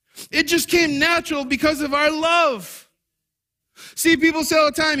 It just came natural because of our love. See, people say all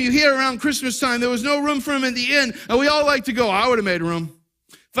the time, you hear around Christmas time, there was no room for him at the inn, and we all like to go, I would have made room.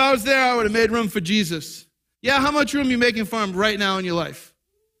 If I was there, I would have made room for Jesus. Yeah, how much room are you making for him right now in your life?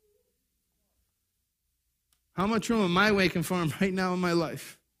 How much room am I making for him right now in my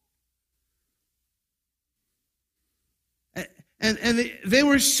life? And they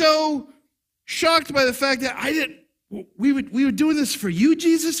were so shocked by the fact that we were doing this for you,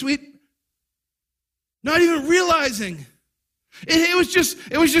 Jesus? Not even realizing. It was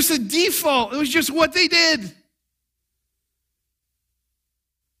just a default. It was just what they did.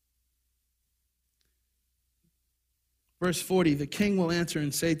 Verse 40, the king will answer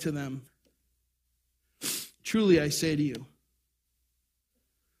and say to them, truly I say to you,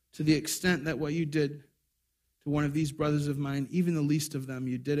 to the extent that what you did to one of these brothers of mine, even the least of them,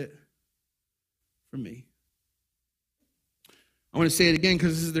 you did it for me. I want to say it again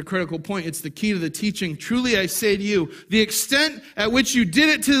because this is the critical point. It's the key to the teaching. Truly I say to you, the extent at which you did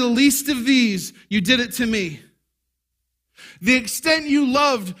it to the least of these, you did it to me. The extent you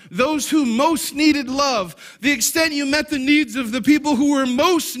loved those who most needed love, the extent you met the needs of the people who were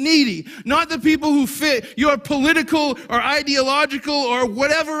most needy, not the people who fit your political or ideological or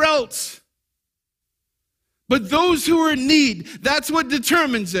whatever else. But those who are in need, that's what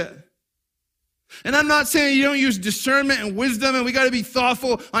determines it. And I'm not saying you don't use discernment and wisdom and we got to be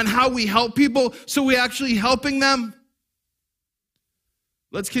thoughtful on how we help people so we're actually helping them.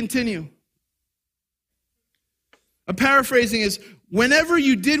 Let's continue. A paraphrasing is, whenever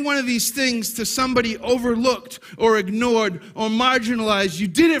you did one of these things to somebody overlooked or ignored or marginalized, you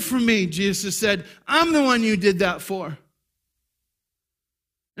did it for me, Jesus said. I'm the one you did that for.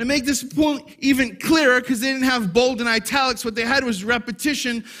 And to make this point even clearer, because they didn't have bold and italics, what they had was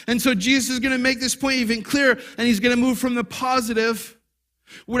repetition. And so Jesus is going to make this point even clearer, and he's going to move from the positive,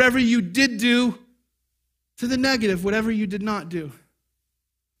 whatever you did do, to the negative, whatever you did not do.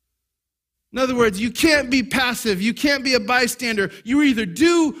 In other words, you can't be passive. You can't be a bystander. You either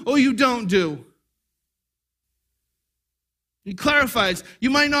do or you don't do. He clarifies, you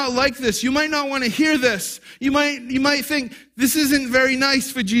might not like this. You might not want to hear this. You might think, this isn't very nice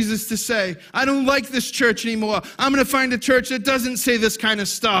for Jesus to say. I don't like this church anymore. I'm going to find a church that doesn't say this kind of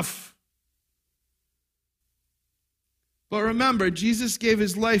stuff. But remember, Jesus gave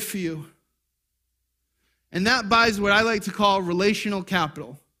his life for you. And that buys what I like to call relational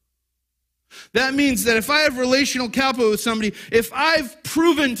capital. That means that if I have relational capital with somebody, if I've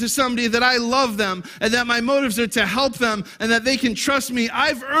proven to somebody that I love them and that my motives are to help them and that they can trust me,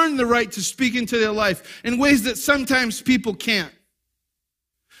 I've earned the right to speak into their life in ways that sometimes people can't.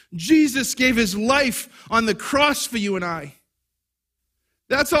 Jesus gave his life on the cross for you and I.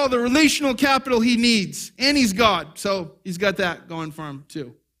 That's all the relational capital he needs. And he's God, so he's got that going for him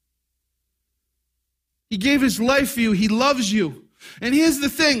too. He gave his life for you. He loves you. And here's the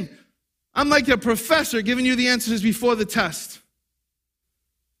thing. I'm like a professor giving you the answers before the test.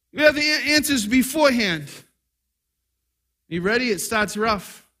 You have the answers beforehand. You ready? It starts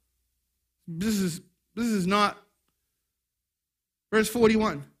rough. This is not. Verse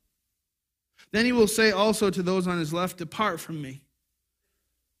 41. Then he will say also to those on his left, depart from me,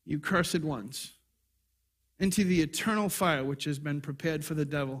 you cursed ones, into the eternal fire which has been prepared for the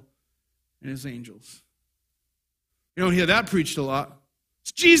devil and his angels. You don't hear that preached a lot.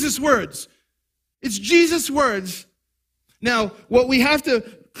 It's Jesus' words. It's Jesus' words. Now, what we have to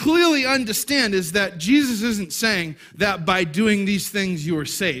clearly understand is that Jesus isn't saying that by doing these things you are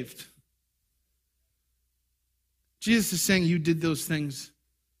saved. Jesus is saying you did those things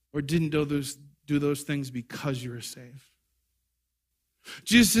or didn't do those things because you were saved.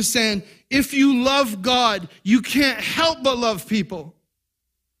 Jesus is saying, if you love God, you can't help but love people.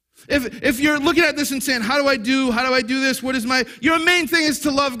 If you're looking at this and saying, how do I do this? Your main thing is to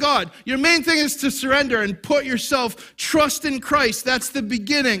love God. Your main thing is to surrender and put yourself, trust in Christ. That's the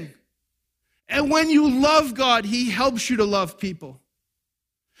beginning. And when you love God, he helps you to love people.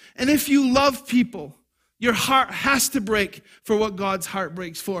 And if you love people, your heart has to break for what God's heart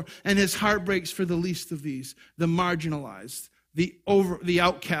breaks for. And his heart breaks for the least of these, the marginalized, the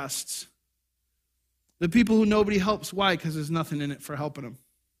outcasts, the people who nobody helps. Why? Because there's nothing in it for helping them.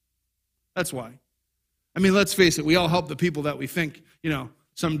 That's why. I mean, let's face it, we all help the people that we think,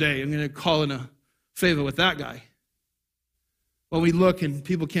 someday I'm going to call in a favor with that guy. Well, we look and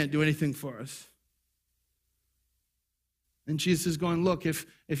people can't do anything for us. And Jesus is going, look, if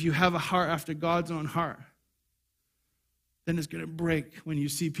you have a heart after God's own heart, then it's going to break when you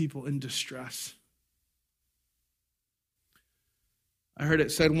see people in distress. I heard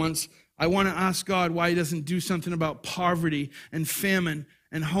it said once, I want to ask God why he doesn't do something about poverty and famine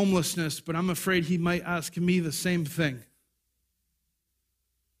and homelessness, but I'm afraid he might ask me the same thing.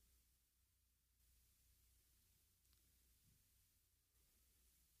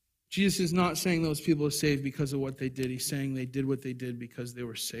 Jesus is not saying those people are saved because of what they did. He's saying they did what they did because they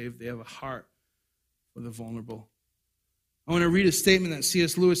were saved. They have a heart for the vulnerable. I want to read a statement that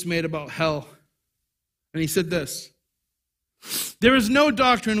C.S. Lewis made about hell. And he said this: there is no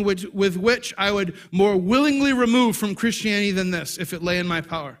doctrine with which I would more willingly remove from Christianity than this, if it lay in my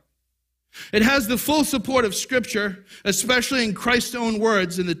power. It has the full support of Scripture, especially in Christ's own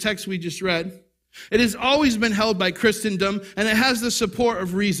words in the text we just read. It has always been held by Christendom, and it has the support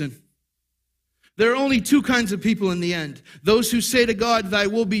of reason. There are only two kinds of people in the end: those who say to God, thy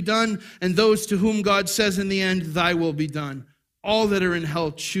will be done, and those to whom God says in the end, thy will be done. All that are in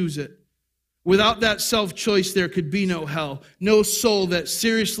hell choose it. Without that self-choice, there could be no hell. No soul that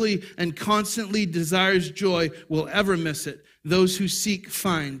seriously and constantly desires joy will ever miss it. Those who seek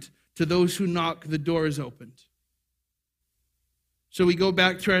find. To those who knock, the door is opened. So we go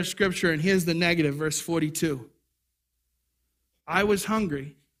back to our scripture, and here's the negative, verse 42. I was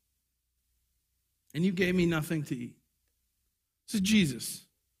hungry, and you gave me nothing to eat. This is Jesus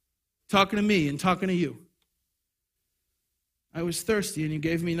talking to me and talking to you. I was thirsty, and you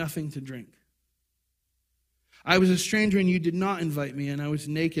gave me nothing to drink. I was a stranger, and you did not invite me, and I was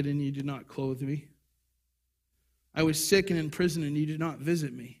naked, and you did not clothe me. I was sick and in prison, and you did not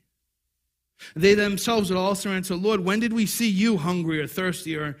visit me. They themselves would also answer, Lord, when did we see you hungry or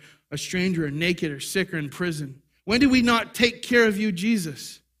thirsty or a stranger or naked or sick or in prison? When did we not take care of you,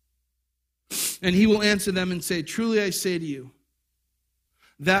 Jesus? And he will answer them and say, truly I say to you,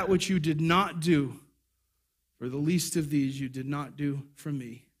 that which you did not do for the least of these, you did not do for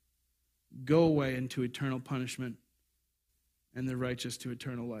me. Go away into eternal punishment, and the righteous to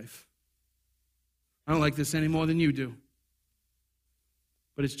eternal life. I don't like this any more than you do.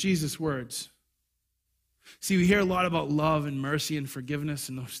 But it's Jesus' words. See, we hear a lot about love and mercy and forgiveness,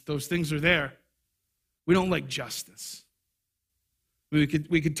 and those things are there. We don't like justice. We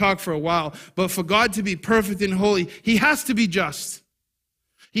could talk for a while, but for God to be perfect and holy, he has to be just.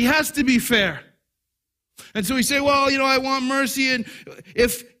 He has to be fair. And so we say, well, I want mercy. And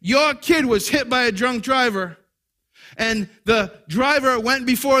if your kid was hit by a drunk driver and the driver went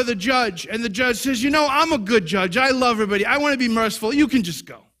before the judge and the judge says, I'm a good judge. I love everybody. I want to be merciful. You can just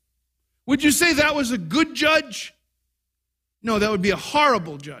go. Would you say that was a good judge? No, that would be a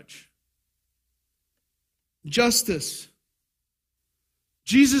horrible judge. Justice.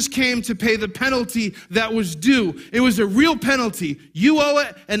 Jesus came to pay the penalty that was due. It was a real penalty. You owe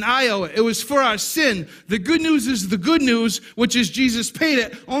it and I owe it. It was for our sin. The good news is the good news, which is Jesus paid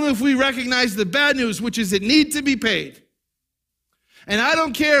it, only if we recognize the bad news, which is it needs to be paid. And I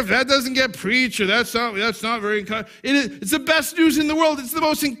don't care if that doesn't get preached or that's not very encouraging. It's the best news in the world. It's the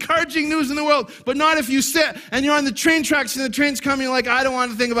most encouraging news in the world. But not if you sit and you're on the train tracks and the train's coming, you're like, I don't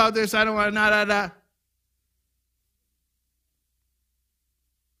want to think about this. I don't want to,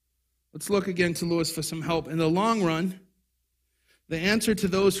 Let's look again to Lewis for some help. In the long run, the answer to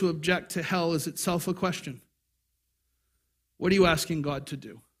those who object to hell is itself a question. What are you asking God to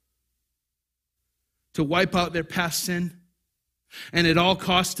do? To wipe out their past sin? And at all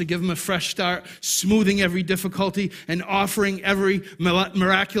costs to give them a fresh start, smoothing every difficulty and offering every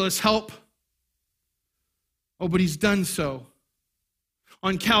miraculous help? Oh, but he's done so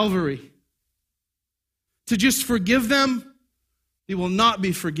on Calvary. To just forgive them, they will not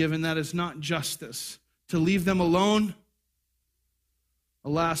be forgiven. That is not justice. To leave them alone,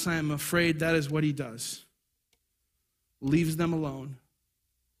 alas, I am afraid that is what he does. Leaves them alone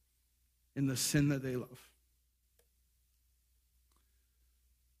in the sin that they love.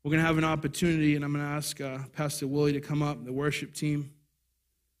 We're going to have an opportunity, and I'm going to ask Pastor Willie to come up, the worship team,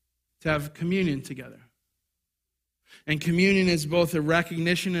 to have communion together. And communion is both a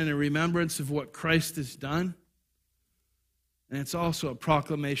recognition and a remembrance of what Christ has done. And it's also a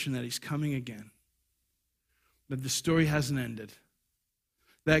proclamation that he's coming again. That the story hasn't ended.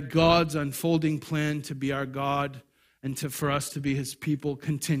 That God's unfolding plan to be our God and for us to be his people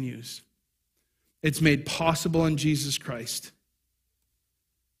continues. It's made possible in Jesus Christ.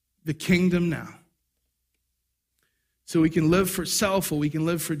 The kingdom now. So we can live for self or we can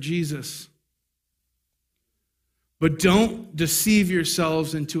live for Jesus. But don't deceive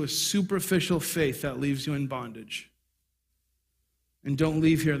yourselves into a superficial faith that leaves you in bondage. And don't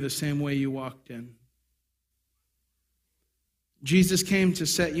leave here the same way you walked in. Jesus came to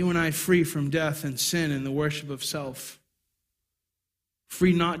set you and I free from death and sin and the worship of self.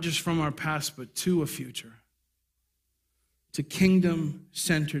 Free not just from our past, but to a future. To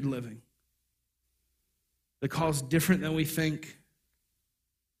kingdom-centered living. The call is different than we think.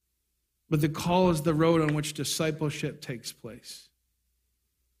 But the call is the road on which discipleship takes place.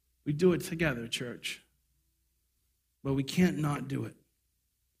 We do it together, church. But we can't not do it.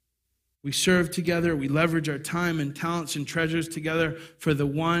 We serve together. We leverage our time and talents and treasures together for the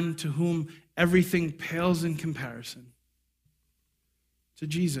one to whom everything pales in comparison. To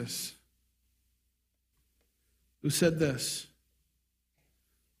Jesus, who said this,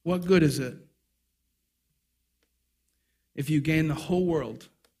 "What good is it if you gain the whole world,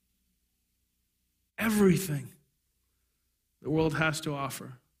 everything the world has to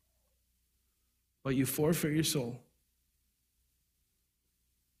offer, but you forfeit your soul?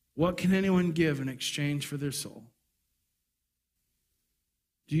 What can anyone give in exchange for their soul?"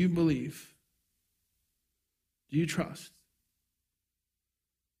 Do you believe? Do you trust?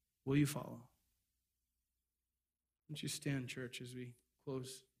 Will you follow? Won't you stand, church, as we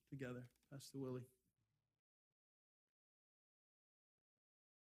close together? Pastor Willie.